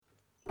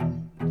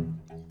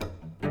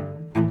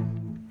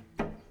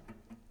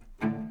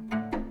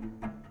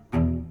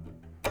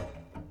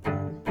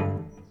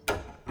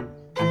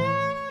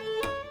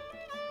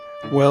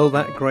Well,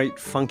 that great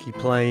funky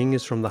playing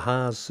is from the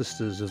Haas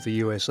Sisters of the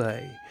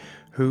USA,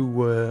 who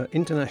were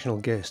international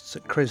guests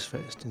at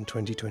Cresfest in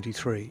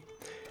 2023.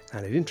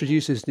 And it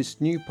introduces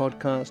this new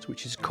podcast,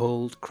 which is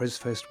called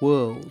Cresfest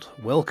World.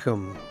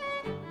 Welcome!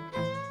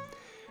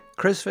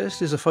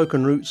 Cresfest is a folk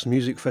and roots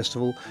music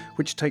festival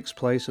which takes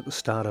place at the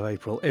start of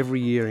April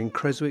every year in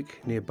Creswick,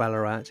 near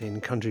Ballarat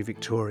in country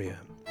Victoria.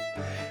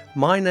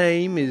 My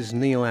name is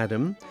Neil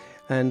Adam,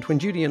 and when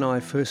Judy and I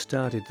first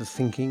started the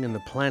thinking and the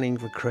planning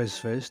for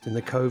Cresfest in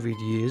the COVID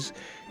years,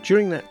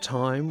 during that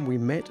time we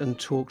met and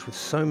talked with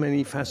so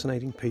many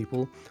fascinating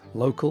people,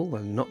 local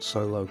and not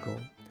so local.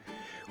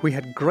 We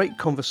had great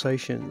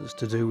conversations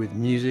to do with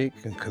music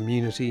and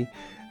community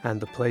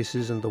and the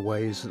places and the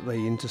ways that they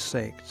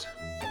intersect.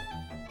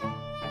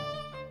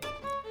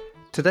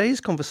 Today's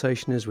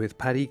conversation is with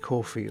Paddy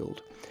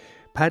Caulfield.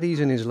 Paddy's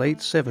in his late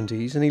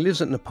 70s and he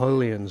lives at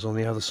Napoleon's on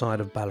the other side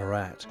of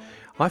Ballarat.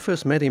 I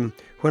first met him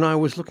when I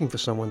was looking for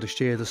someone to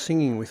share the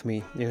singing with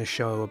me in a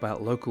show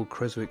about local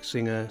Creswick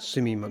singer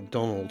Simmy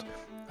MacDonald,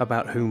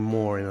 about whom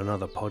more in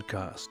another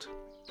podcast.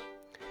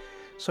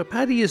 So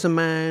Paddy is a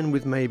man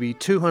with maybe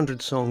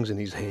 200 songs in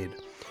his head,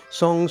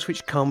 songs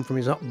which come from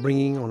his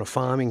upbringing on a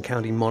farm in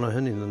County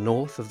Monaghan in the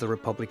north of the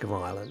Republic of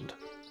Ireland.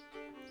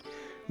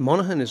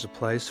 Monaghan is a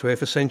place where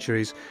for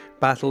centuries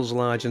battles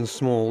large and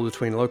small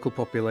between local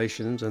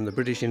populations and the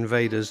British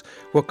invaders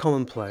were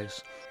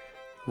commonplace,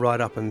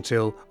 right up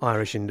until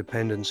Irish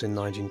independence in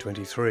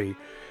 1923,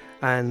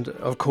 and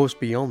of course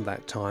beyond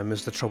that time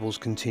as the Troubles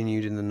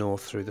continued in the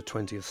north through the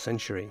 20th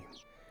century.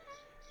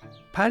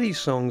 Paddy's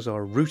songs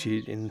are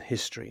rooted in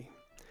history.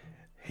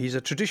 He's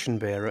a tradition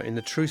bearer in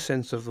the true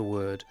sense of the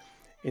word,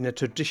 in a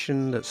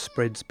tradition that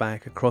spreads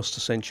back across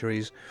the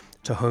centuries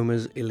to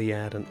Homer's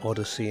Iliad and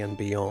Odyssey and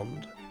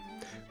beyond.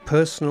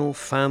 Personal,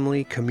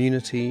 family,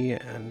 community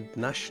and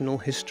national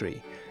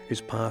history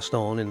is passed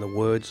on in the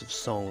words of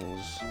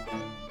songs.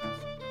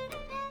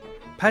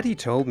 Paddy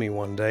told me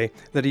one day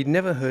that he'd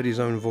never heard his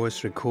own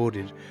voice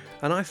recorded,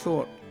 and I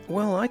thought,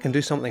 well, I can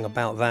do something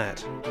about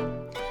that.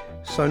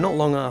 So not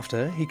long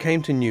after, he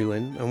came to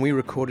Newlyn and we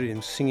recorded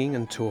him singing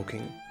and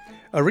talking.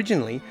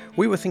 Originally,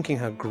 we were thinking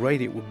how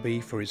great it would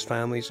be for his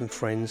families and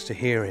friends to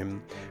hear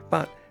him,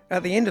 but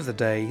at the end of the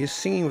day, his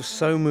singing was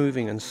so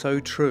moving and so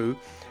true,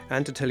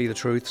 and to tell you the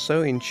truth,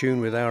 so in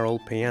tune with our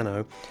old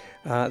piano,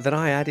 that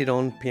I added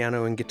on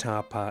piano and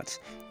guitar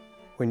parts.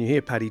 When you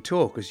hear Paddy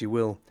talk, as you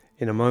will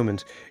in a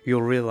moment,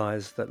 you'll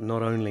realise that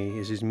not only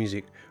is his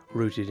music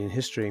rooted in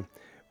history,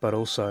 but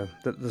also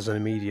that there's an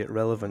immediate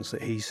relevance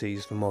that he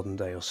sees for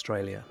modern-day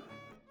Australia.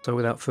 So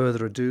without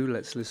further ado,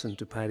 let's listen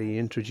to Paddy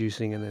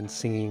introducing and then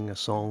singing a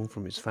song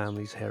from his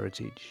family's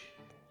heritage.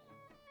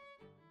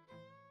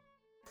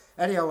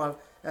 Anyhow,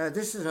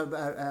 this is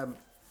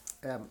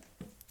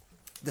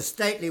the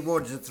Stately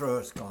Woods of Through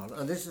it's called,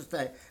 and this is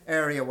the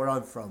area where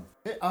I'm from.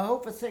 I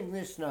hope I sing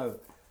this now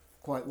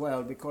quite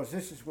well because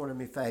this is one of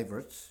my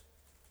favourites.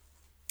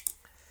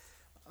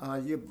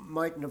 You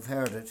mightn't have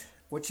heard it,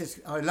 which is,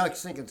 I like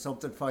singing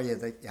something for you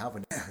that you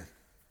haven't.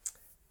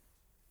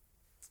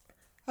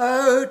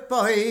 Out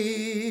by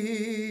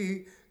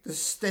the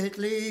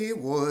stately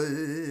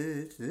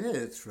woods,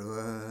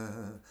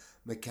 through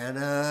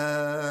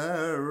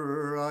McKenna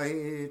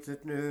right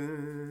at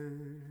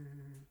noon.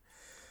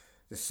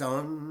 The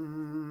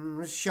sun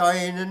was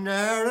shining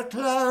ere a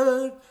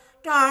cloud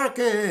dark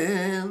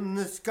in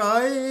the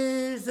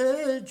skies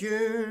of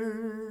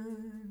June.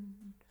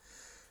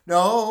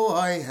 No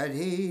eye had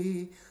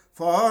he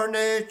for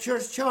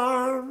nature's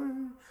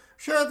charm,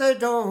 sure they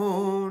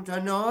don't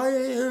annoy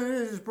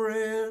his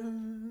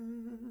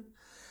brain.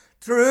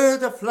 Through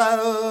the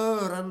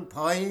flowering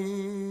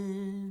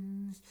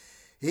pines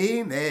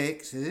he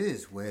makes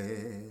his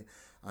way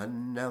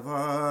and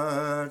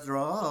never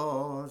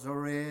draws a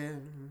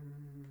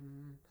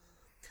rein.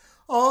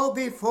 Oh,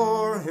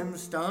 before him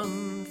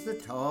stands the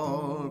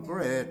tall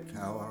great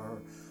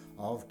tower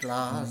of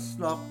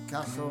Glaslock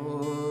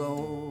Castle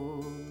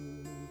old,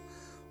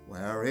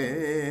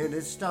 wherein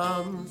it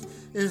stands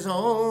his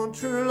own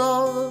true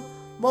love,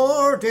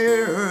 more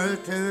dear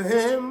to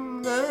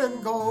him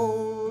than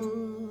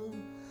gold.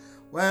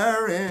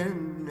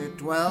 Wherein it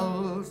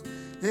dwells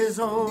his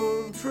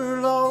own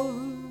true love,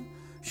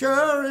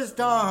 sure his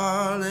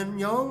darling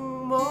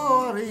young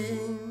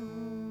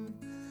Maureen,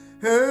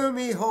 whom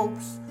he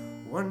hopes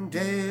one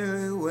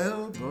day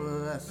will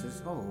bless his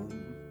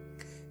home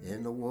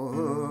in the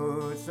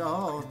woods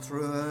all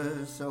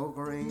through so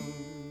green.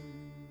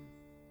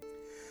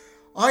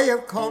 I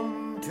have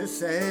come to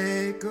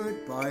say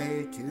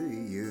goodbye to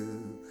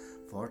you,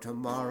 for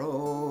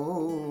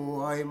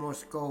tomorrow I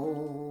must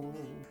go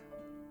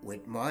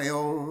with my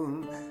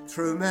own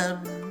true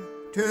men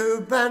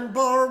to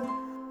Benburn,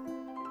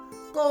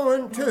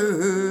 going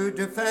to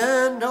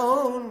defend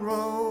on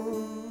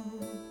Rome.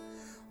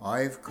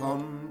 I've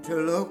come to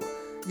look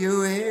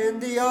you in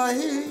the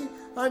eye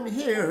and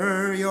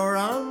hear your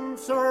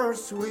answer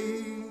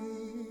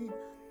sweet,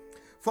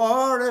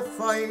 for if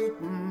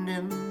fighting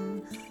in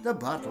the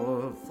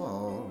battle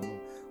fall,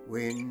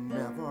 we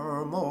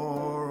never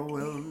more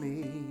will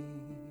meet.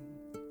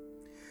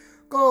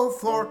 Go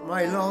forth,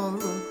 my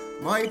love,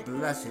 my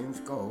blessings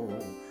go,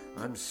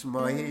 and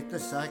smite the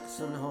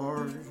Saxon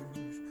hordes.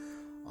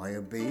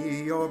 I'll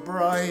be your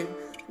bride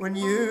when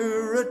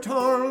you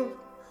return,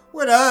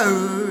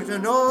 without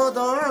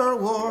another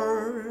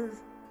word.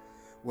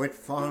 With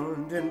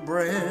fond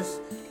embrace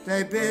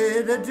they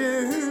bid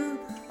adieu,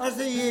 as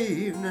the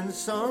evening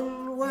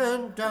sun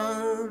went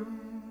down.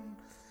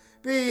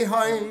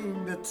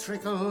 Behind the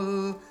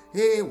trickle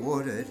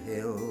wooded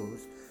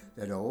hills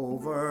that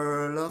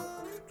overlook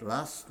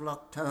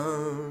Glaslock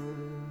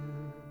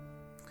town.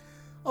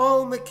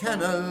 Old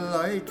McKenna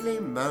lightly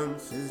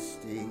mounts his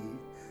steed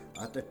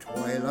at the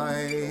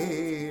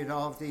twilight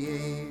of the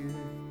eve,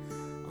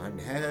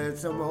 and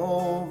heads him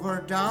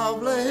over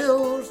Davla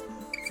hills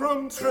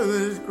from through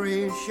his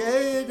green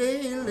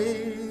shady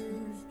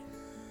leaves.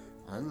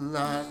 And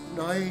that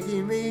night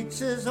he meets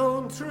his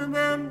own true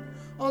men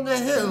on the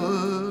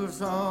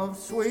hills of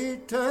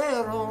sweet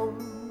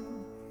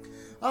Tyrone,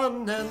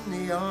 and then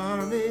the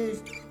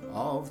armies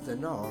of the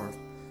north,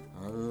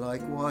 and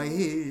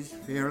likewise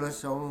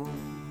fearless own.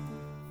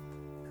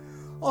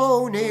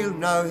 O'Neill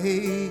now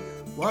he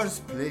was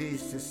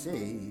pleased to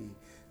see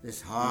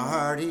this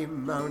hardy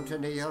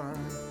mountaineer,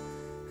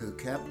 who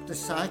kept the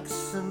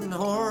Saxon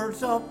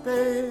hordes at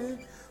bay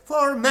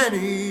for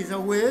many's a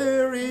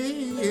weary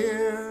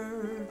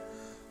year.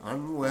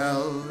 And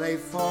well they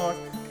fought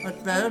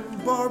at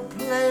Benburb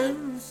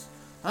Plains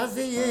as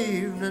the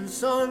evening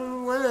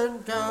sun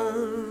went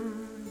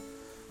down,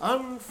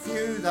 and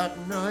few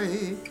that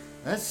night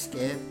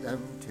escaped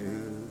them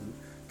to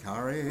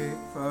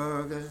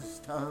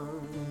Carrickfergus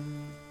town.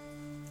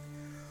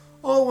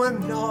 Oh,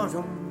 when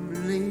autumn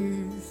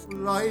leaves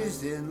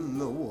lies in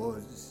the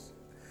woods,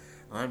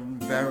 and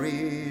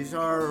berries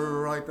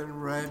are ripe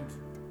and red,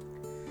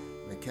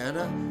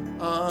 McKenna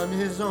on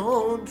his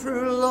own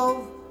true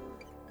love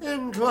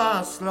in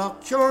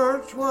Glaslock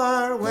church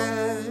were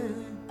wed.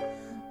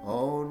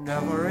 Oh,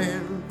 never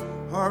in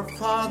her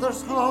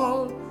father's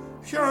hall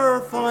sure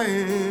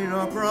fine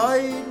a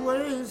bride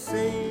was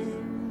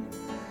seen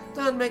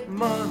than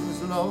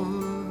McMahon's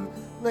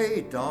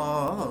lovely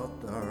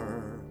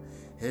daughter,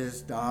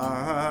 his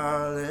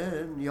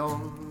darling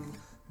young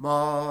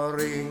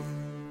Maureen.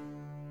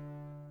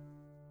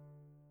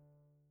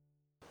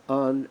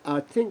 And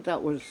I think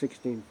that was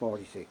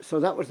 1646. So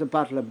that was the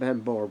Battle of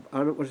Benburb,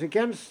 and it was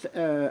against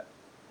a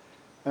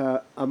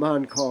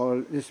man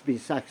called, this be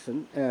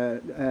Saxon,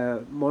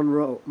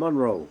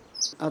 Monroe.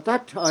 At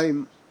that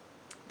time,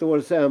 there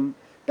was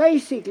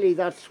basically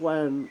that's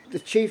when the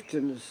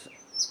chieftains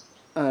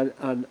and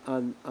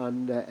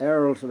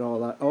earls and all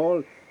that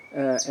all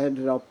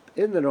ended up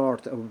in the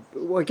north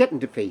were getting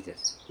defeated.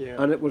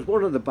 Yeah. And it was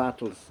one of the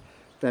battles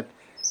that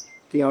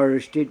the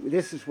Irish did.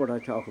 This is what I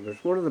talk about.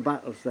 It's one of the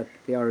battles that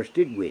the Irish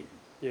did win.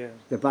 Yeah.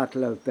 The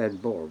Battle of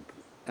Benburb,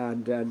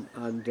 and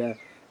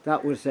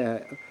that was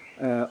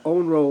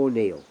Onro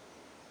O'Neill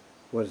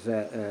was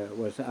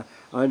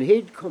and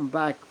he'd come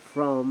back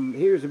from.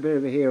 He was a bit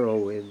of a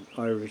hero in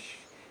Irish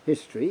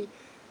history,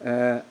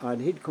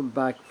 and he'd come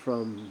back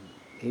from.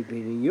 He'd been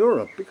in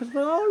Europe because they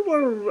all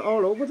were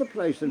all over the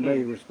place in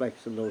many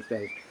respects in those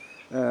days.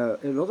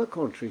 In other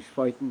countries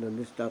fighting and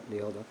this, that, and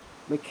the other.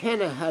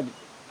 McKenna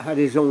had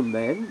his own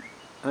men,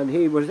 and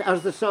he was,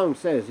 as the song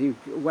says, he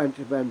went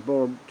to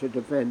Benburb to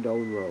defend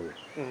Onro,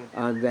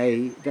 and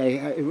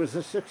it was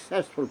a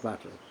successful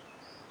battle,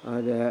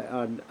 and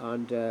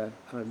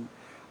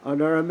I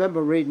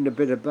remember reading a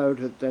bit about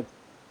it that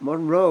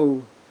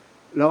Monroe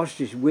lost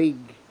his wig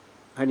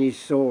and his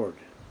sword,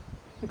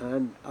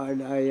 and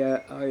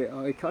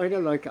I kind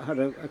of like had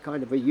a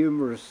kind of a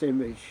humorous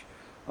image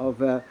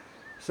of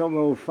some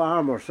old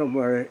farmer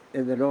somewhere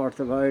in the north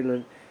of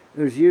Ireland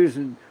who's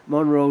using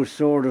Monroe's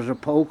sword as a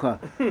poker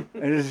in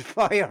his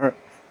fire,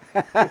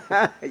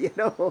 you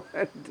know,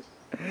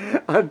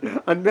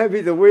 and maybe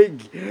the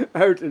wig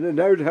out in an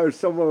outhouse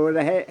somewhere with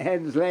the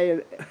hens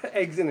laying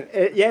eggs in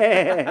it.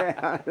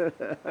 Yeah,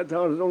 I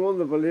thought it was a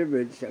wonderful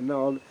image, and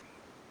all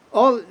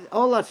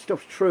that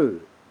stuff's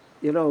true,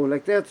 you know,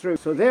 like they're true.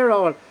 So they're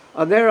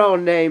all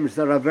names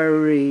that are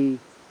very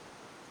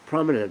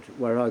prominent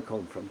where I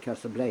come from,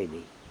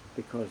 Castleblaney,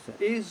 because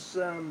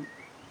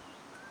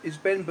Is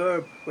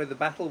Benburb where the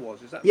battle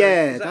was? Is that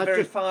that's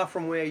very far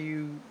from where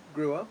you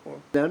grew up?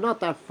 Or? No, not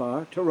that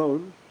far.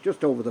 Tyrone,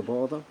 just over the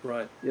border.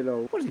 Right. You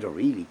know, it wasn't a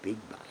really big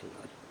battle.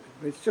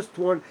 It's just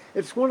one.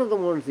 It's one of the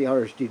ones the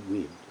Irish did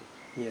win.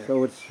 Yeah.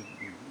 So it's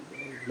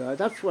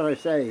that's what I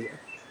say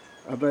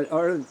about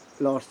Ireland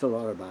lost a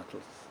lot of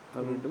battles.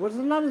 And there was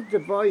a lot of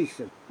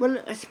device. Well,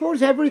 I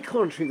suppose every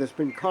country that's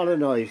been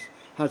colonised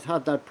has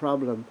had that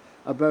problem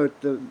about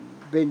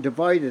being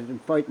divided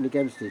and fighting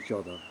against each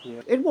other.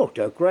 Yeah. It worked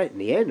out great in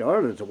the end.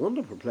 Ireland's a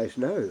wonderful place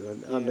now,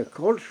 and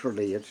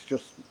culturally it's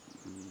just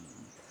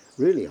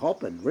really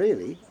hopping,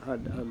 really,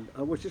 and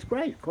which is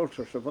great.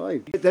 Culture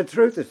survived. The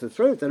truth is the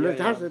truth, and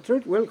the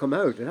truth will come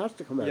out. It has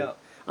to come out,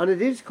 and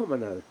it is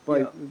coming out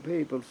by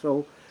people.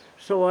 So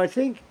I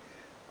think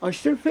I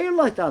still feel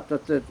like that.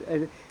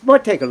 It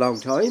might take a long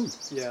time.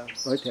 Yeah.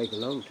 Might take a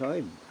long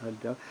time.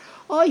 And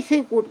I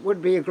think what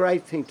would be a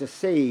great thing to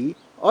see.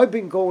 I've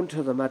been going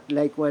to them at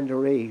Lake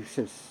Wendouree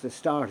since the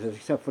start,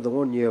 except for the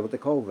 1 year with the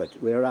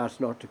COVID. We were asked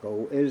not to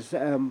go. Is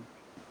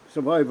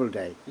Survival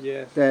Day.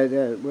 Yes.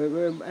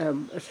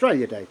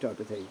 Australia Day type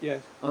of thing.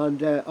 Yes.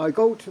 And I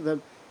go to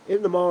them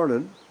in the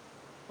morning.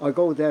 I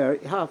go there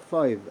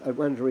 5:30 at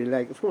Wendouree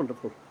Lake. It's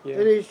wonderful. Yeah.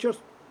 It is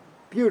just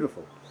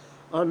beautiful.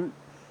 And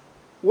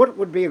what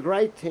would be a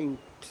great thing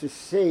to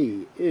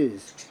see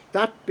is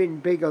that been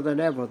bigger than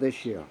ever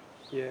this year.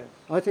 Yeah.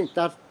 I think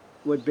that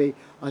would be,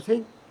 I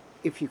think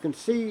if you can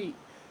see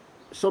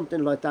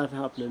something like that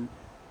happening,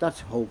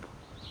 that's hope.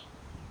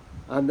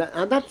 And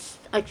that's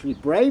actually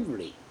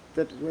bravery,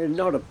 that we're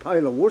not a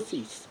pile of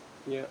wussies.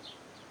 Yeah.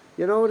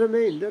 You know what I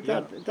mean?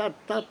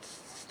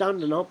 That's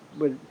standing up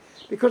with,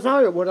 because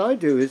what I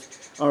do is,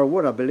 or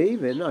what I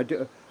believe in, I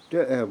do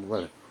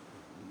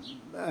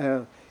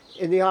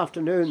in the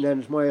afternoon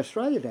then is my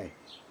Australia Day.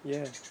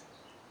 Yeah.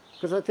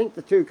 Because I think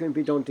the two can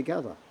be done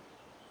together.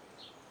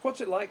 What's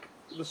it like,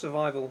 the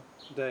Survival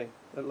Day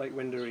at Lake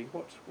Wendouree?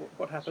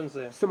 What happens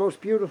there? It's the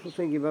most beautiful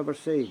thing you've ever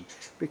seen,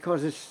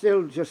 because it's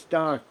still just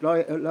dark.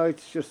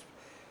 Lights just,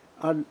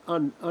 and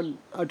I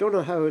don't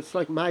know how, it's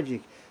like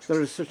magic.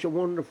 There is such a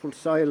wonderful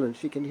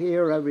silence. You can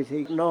hear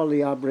everything, and all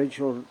the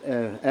Aboriginal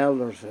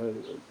elders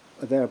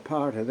they're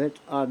part of it,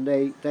 and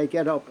they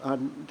get up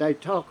and they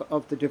talk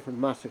of the different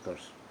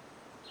massacres,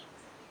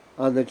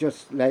 and they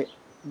just lay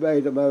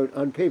them out,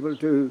 and people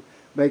do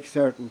make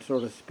certain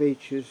sort of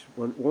speeches,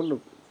 one of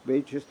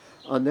speeches,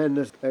 and then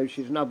there's,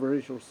 she's an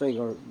Aboriginal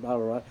singer,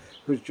 Ballarat,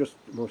 who's just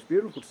the most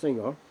beautiful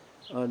singer,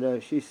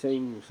 and she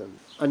sings,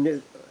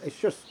 and it's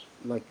just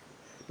like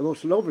the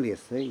most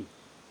loveliest thing.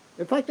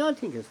 In fact, I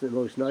think it's the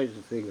most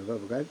nicest thing I've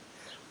ever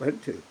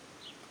went to.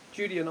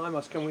 Judy and I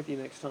must come with you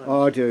next time.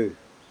 Oh, I do.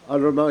 I'll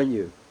remind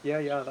you.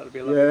 Yeah, that would be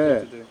a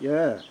lovely thing to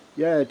do.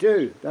 Yeah,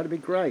 do. That'd be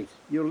great.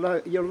 You'll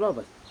love it. You'll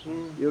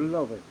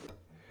love it.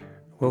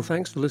 Well,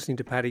 thanks for listening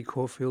to Paddy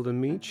Caulfield and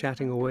me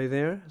chatting away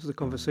there as the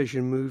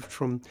conversation moved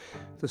from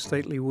the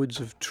stately woods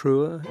of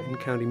Trua in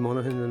County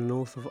Monaghan in the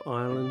north of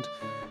Ireland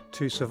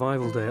to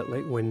Survival Day at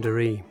Lake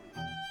Wendouree.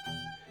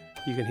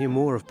 You can hear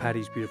more of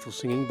Paddy's beautiful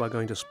singing by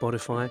going to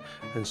Spotify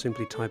and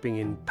simply typing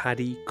in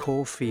Paddy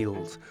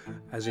Caulfield,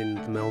 as in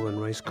the Melbourne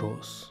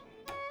Racecourse.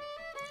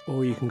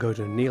 Or you can go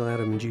to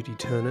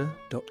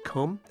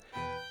neiladamjudyturner.com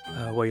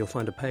where you'll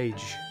find a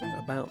page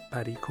about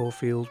Paddy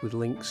Caulfield with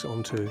links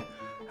onto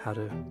how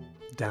to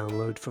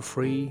download for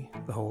free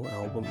the whole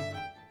album.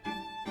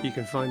 You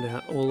can find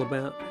out all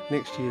about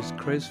next year's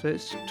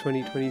Cresfest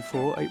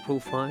 2024, April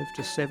 5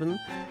 to 7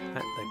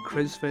 at the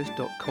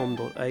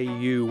cresfest.com.au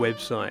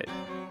website.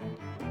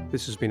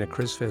 This has been a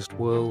Cresfest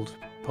World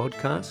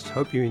podcast.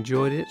 Hope you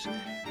enjoyed it.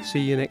 See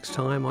you next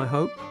time, I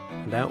hope.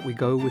 And out we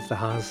go with the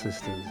Haas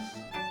Sisters.